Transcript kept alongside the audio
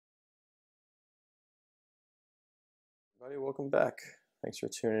Everybody, welcome back. Thanks for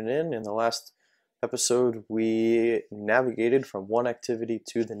tuning in. In the last episode, we navigated from one activity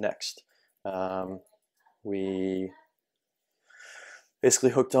to the next. We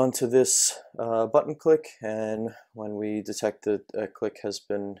basically hooked onto this button click, and when we detect that a click has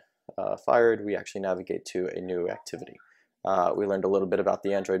been fired, we actually navigate to a new activity. We learned a little bit about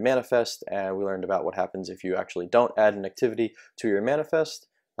the Android manifest, and we learned about what happens if you actually don't add an activity to your manifest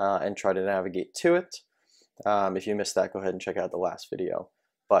and try to navigate to it. If you missed that, go ahead and check out the last video.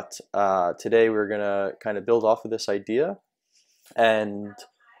 But today we're going to kind of build off of this idea and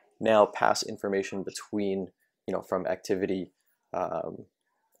now pass information between, from activity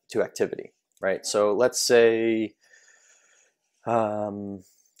to activity, right? So let's say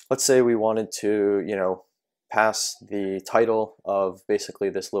we wanted to, pass the title of basically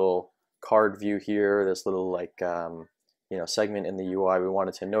this little card view here, this little segment in the UI. We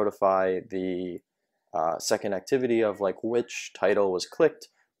wanted to notify the second activity of which title was clicked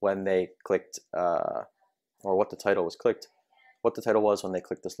when they clicked, or what the title was clicked, what the title was when they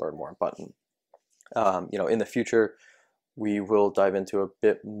clicked this Learn More button. In the future, we will dive into a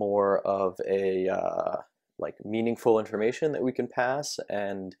bit more of a meaningful information that we can pass,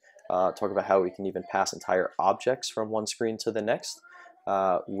 and talk about how we can even pass entire objects from one screen to the next,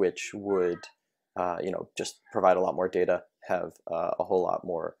 which would just provide a lot more data, have a whole lot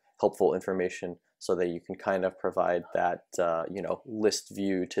more helpful information, so that you can kind of provide that list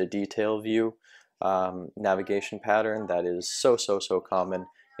view to detail view navigation pattern that is so common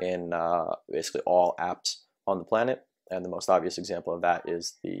in basically all apps on the planet. And the most obvious example of that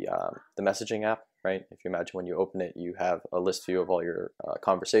is the messaging app, right? If you imagine when you open it, you have a list view of all your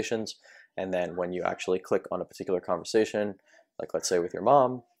conversations, and then when you actually click on a particular conversation, like let's say with your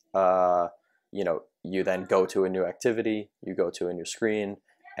mom, you then go to a new activity, you go to a new screen,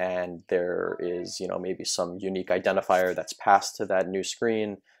 and there is maybe some unique identifier that's passed to that new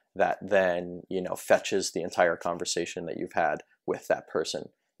screen that then fetches the entire conversation that you've had with that person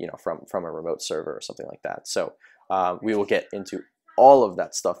from a remote server or something like that. So we will get into all of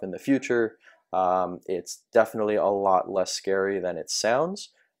that stuff in the future. It's definitely a lot less scary than it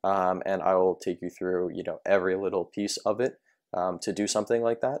sounds, and I will take you through every little piece of it to do something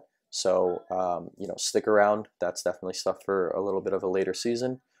like that. So stick around. That's definitely stuff for a little bit of a later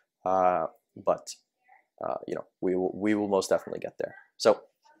season, but we will most definitely get there. So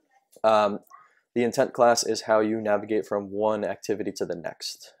the intent class is how you navigate from one activity to the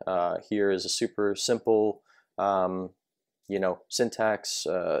next. Here is a super simple syntax,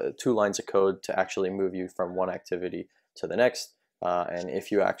 2 lines of code to actually move you from one activity to the next. And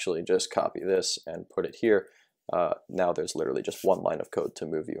if you actually just copy this and put it here, now there's literally just 1 line of code to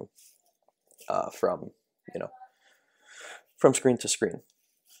move you from screen to screen.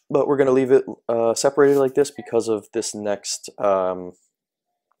 But we're going to leave it separated like this because of this next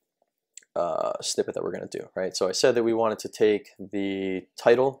snippet that we're going to do, right? So I said that we wanted to take the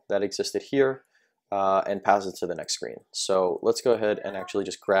title that existed here and pass it to the next screen. So let's go ahead and actually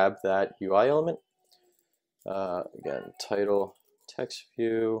just grab that UI element. Again, title, text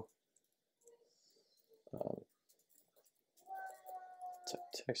view,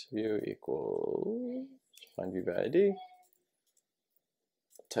 text view equals find view by ID,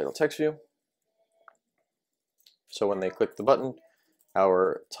 title text view. So when they click the button,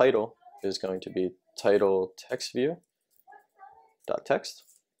 our title is going to be title text view dot text,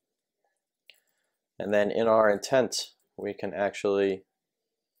 and then in our intent we can actually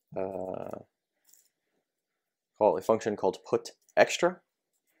call a function called put extra.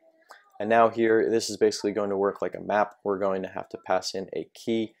 And now here, this is basically going to work like a map. We're going to have to pass in a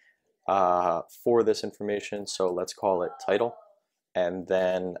key for this information. So let's call it title, and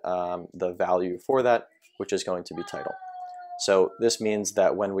then the value for that, which is going to be title. So this means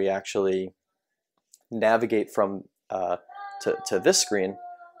that when we actually navigate from to this screen,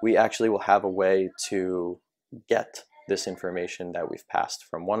 we actually will have a way to get this information that we've passed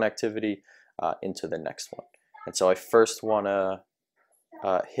from one activity into the next one. And so I first want to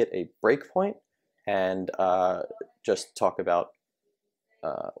hit a breakpoint and just talk about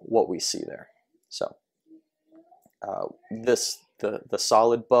what we see there. So the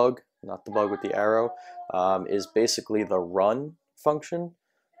solid bug, not the bug with the arrow, is basically the run function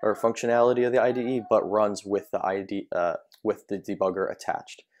or functionality of the IDE, but runs with the with the debugger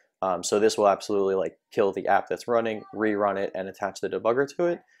attached. So this will absolutely kill the app that's running, rerun it, and attach the debugger to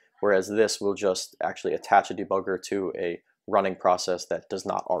it. Whereas this will just actually attach a debugger to a running process that does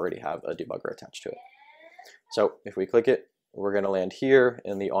not already have a debugger attached to it. So if we click it, we're going to land here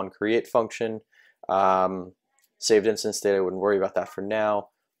in the onCreate function. Saved instance data, I wouldn't worry about that for now.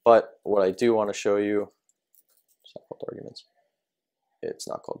 But what I do want to show you, It's not called arguments. It's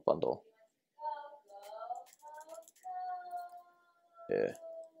not called bundle. Yeah.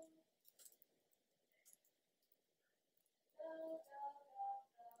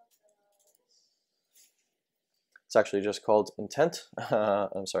 It's actually just called intent.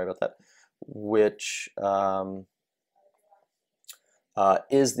 I'm sorry about that. Which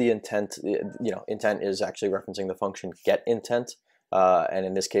is the intent. Intent is actually referencing the function get intent, and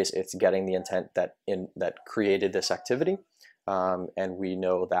in this case, it's getting the intent that created this activity. And we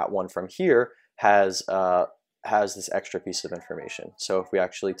know that one from here has this extra piece of information. So if we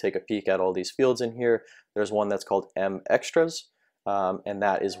actually take a peek at all these fields in here, there's one that's called M extras. And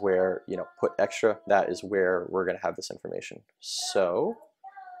that is where, put extra, that is where we're going to have this information. So,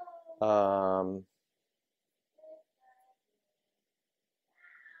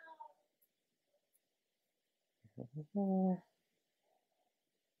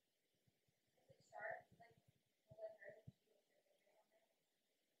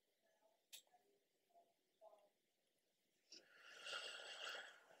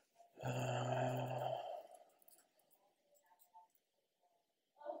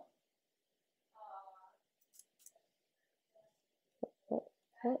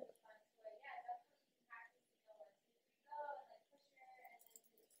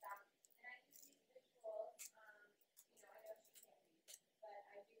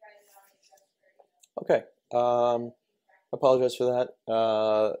 okay. Apologize for that.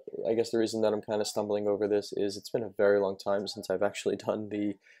 I guess the reason that I'm kind of stumbling over this is it's been a very long time since I've actually done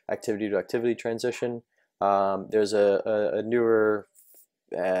the activity to activity transition. There's a newer,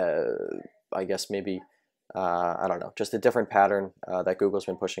 I guess maybe, I don't know, just a different pattern that Google's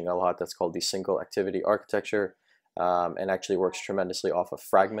been pushing a lot that's called the single activity architecture, and actually works tremendously off of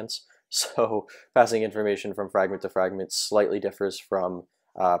fragments. So passing information from fragment to fragment slightly differs from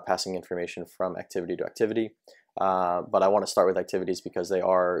passing information from activity to activity. But I want to start with activities because they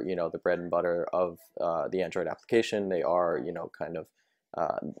are, the bread and butter of the Android application. They are, kind of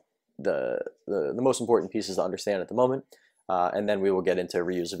the most important pieces to understand at the moment. And then we will get into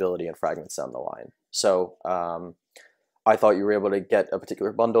reusability and fragments down the line. So I thought you were able to get a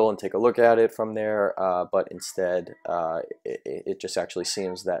particular bundle and take a look at it from there, but instead it just actually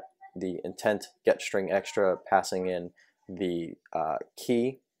seems that the intent get string extra passing in the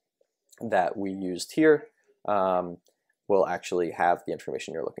key that we used here will actually have the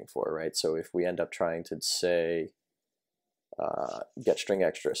information you're looking for, right? So if we end up trying to say get string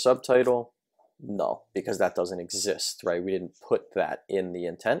extra subtitle, null, because that doesn't exist, right? We didn't put that in the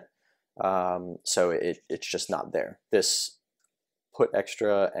intent, so it's just not there. This put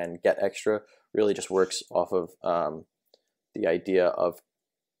extra and get extra really just works off of the idea of,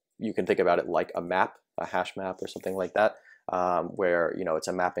 you can think about it like a map, a hash map or something like that, where it's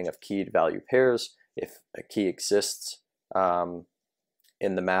a mapping of keyed value pairs. If a key exists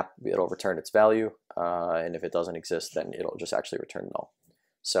in the map, it'll return its value, and if it doesn't exist, then it'll just actually return null.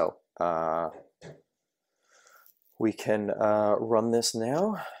 So we can run this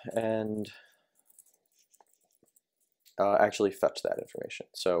now and actually fetch that information.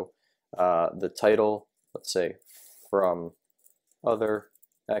 So the title, let's say from other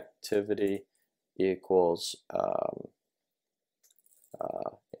activity equals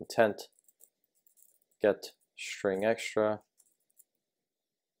intent get string extra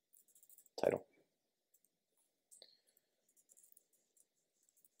title.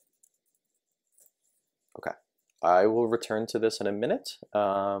 Okay, I will return to this in a minute.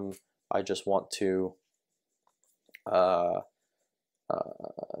 I just want to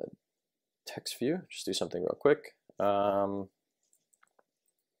text view, just do something real quick.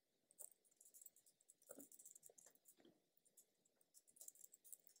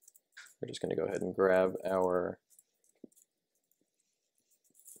 We're just going to go ahead and grab our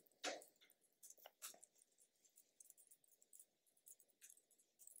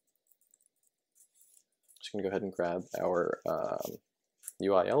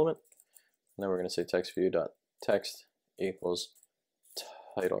UI element, and then we're going to say text view dot text equals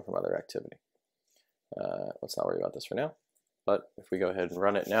title from other activity. Let's not worry about this for now, but if we go ahead and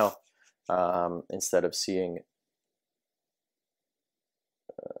run it now, instead of seeing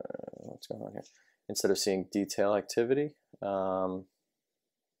what's going on here, instead of seeing detail activity,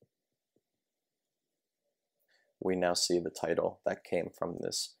 we now see the title that came from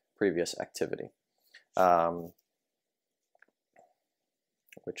this previous activity,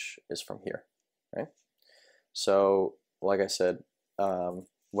 which is from here, right? So like I said,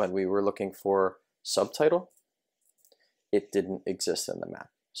 when we were looking for subtitle, it didn't exist in the map,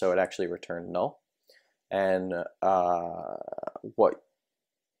 so it actually returned null. And what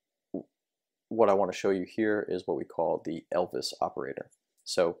what I want to show you here is what we call the Elvis operator.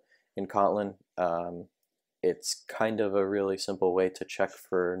 So in Kotlin, it's kind of a really simple way to check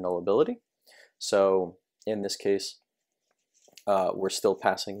for nullability. So in this case, we're still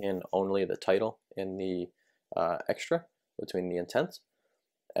passing in only the title in the extra between the intent,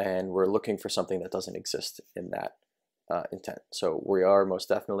 and we're looking for something that doesn't exist in that intent. So we are most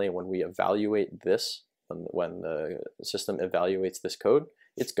definitely, when we evaluate this, when the system evaluates this code,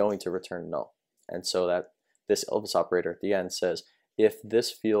 it's going to return null. And so that this Elvis operator at the end says, if this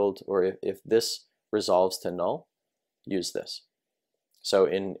field, or if this resolves to null, use this. So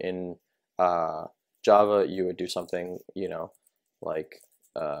in Java, you would do something, you know, like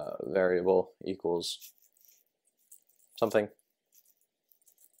variable equals something,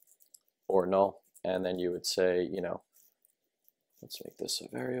 or null, and then you would say, you know, let's make this a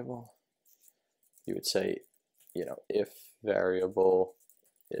variable. You would say, you know, if variable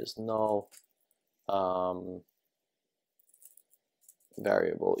is null,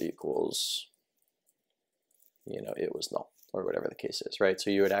 variable equals, you know, it was null, or whatever the case is, right? So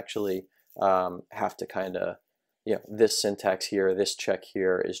you would actually have to kind of, you know, this syntax here, this check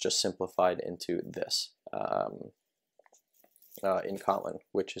here is just simplified into this in Kotlin,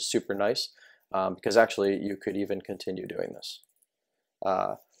 which is super nice, because actually you could even continue doing this.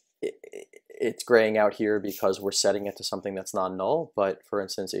 It's graying out here because we're setting it to something that's non-null, but for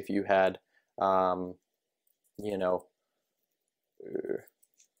instance, if you had, you know,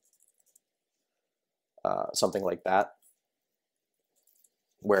 something like that,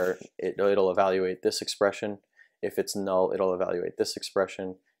 where it'll evaluate this expression. If it's null, it'll evaluate this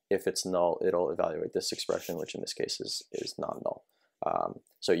expression. If it's null, it'll evaluate this expression, which in this case is non-null.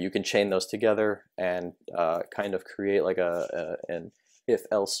 So you can chain those together and kind of create like an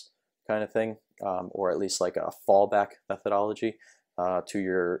if-else kind of thing, or at least like a fallback methodology to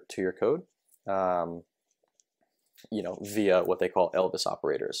your code, you know, via what they call Elvis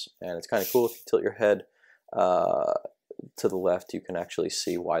operators. And it's kind of cool. If you tilt your head to the left, you can actually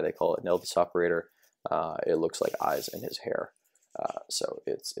see why they call it an Elvis operator. It looks like eyes in his hair, so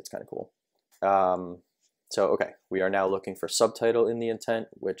it's kind of cool. So okay, we are now looking for subtitle in the intent,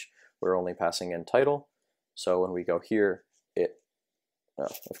 which we're only passing in title. So when we go here,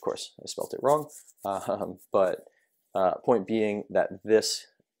 of course I spelled it wrong, but point being that this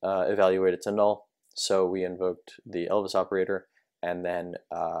evaluated to null, so we invoked the Elvis operator, and then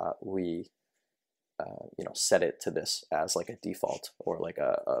we you know, set it to this as like a default, or like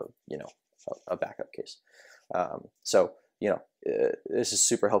a you know, a backup case. So you know, this is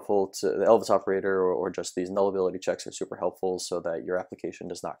super helpful to the Elvis operator, or just these nullability checks are super helpful so that your application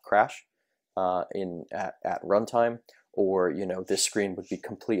does not crash at runtime, or you know, this screen would be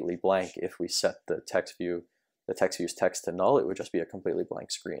completely blank if we set the text view's text to null. It would just be a completely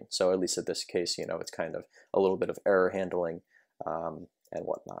blank screen. So at least in this case, you know, it's kind of a little bit of error handling and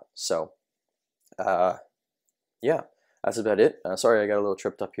whatnot. So yeah, that's about it. Sorry, I got a little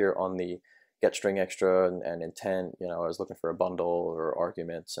tripped up here on the get string extra and intent. You know, I was looking for a bundle or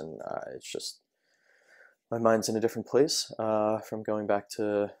arguments, and it's just, my mind's in a different place from going back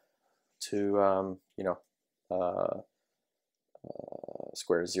to you know,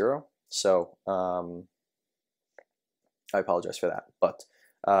 square zero. So I apologize for that, but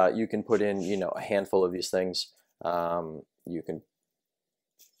you can put in, you know, a handful of these things. You can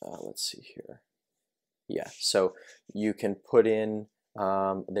let's see here. Yeah, so you can put in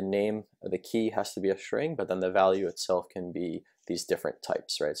the name, the key has to be a string, but then the value itself can be these different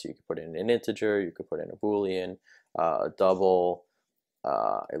types, right? So you could put in an integer, you could put in a Boolean, a double,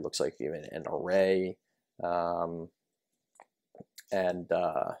 it looks like even an array, and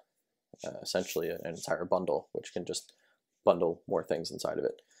essentially an entire bundle, which can just bundle more things inside of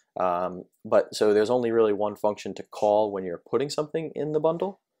it. But so there's only really one function to call when you're putting something in the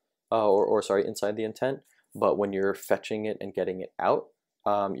bundle, or sorry, inside the intent. But when you're fetching it and getting it out,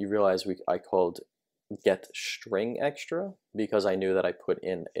 you realize I called get string extra because I knew that I put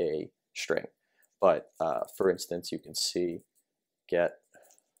in a string. But for instance, you can see get,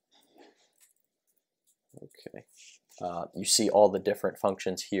 okay, you see all the different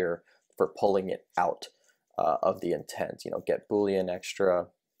functions here for pulling it out of the intent. You know, get Boolean extra,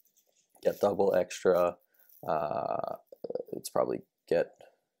 get double extra, it's probably get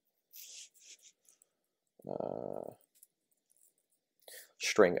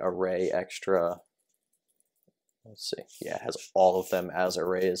string array extra. Let's see, yeah, it has all of them as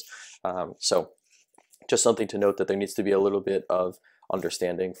arrays. So just something to note, that there needs to be a little bit of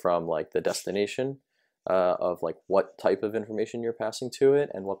understanding from like the destination of like what type of information you're passing to it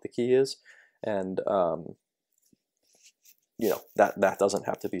and what the key is. And that doesn't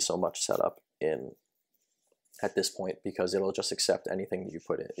have to be so much set up in at this point, because it'll just accept anything that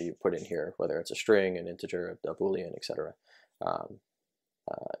you put in here, whether it's a string, an integer, a Boolean, etc.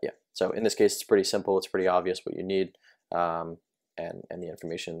 Yeah, so in this case, it's pretty simple. It's pretty obvious what you need, and the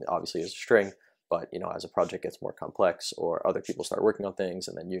information obviously is a string. But as a project gets more complex, or other people start working on things,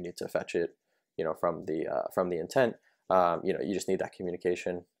 and then you need to fetch it, from the intent, you just need that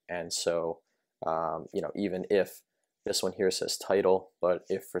communication. And so, even if this one here says title, but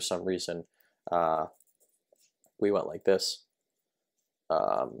if for some reason we went like this,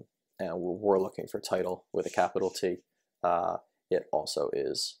 and we're looking for title with a capital T, it also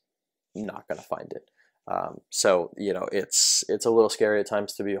is not going to find it. So it's a little scary at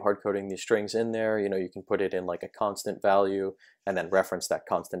times to be hard coding these strings in there. You can put it in like a constant value and then reference that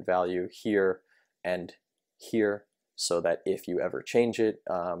constant value here and here, so that if you ever change it,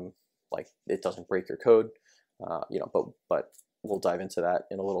 like it doesn't break your code. But we'll dive into that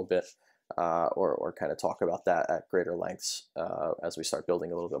in a little bit, or kind of talk about that at greater lengths as we start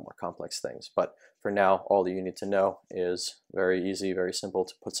building a little bit more complex things. But for now, all that you need to know is very easy, very simple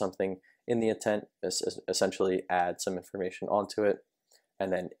to put something in the intent, essentially add some information onto it,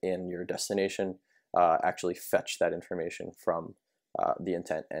 and then in your destination, actually fetch that information from the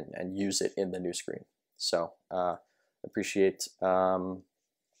intent and use it in the new screen. So appreciate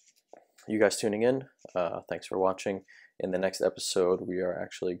you guys tuning in. Thanks for watching. In the next episode, we are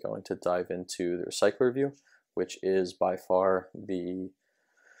actually going to dive into the recycler view, which is by far the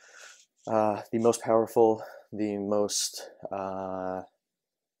most powerful, the most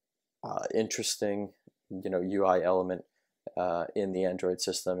interesting, UI element in the Android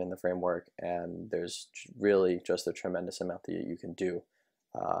system, in the framework, and there's really just a tremendous amount that you can do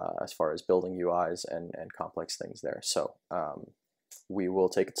as far as building UIs and complex things there. So we will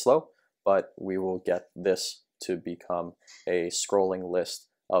take it slow, but we will get this to become a scrolling list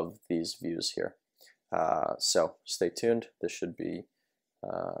of these views here. So stay tuned. This should be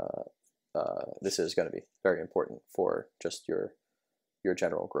this is going to be very important for just your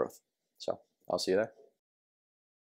general growth. So I'll see you there.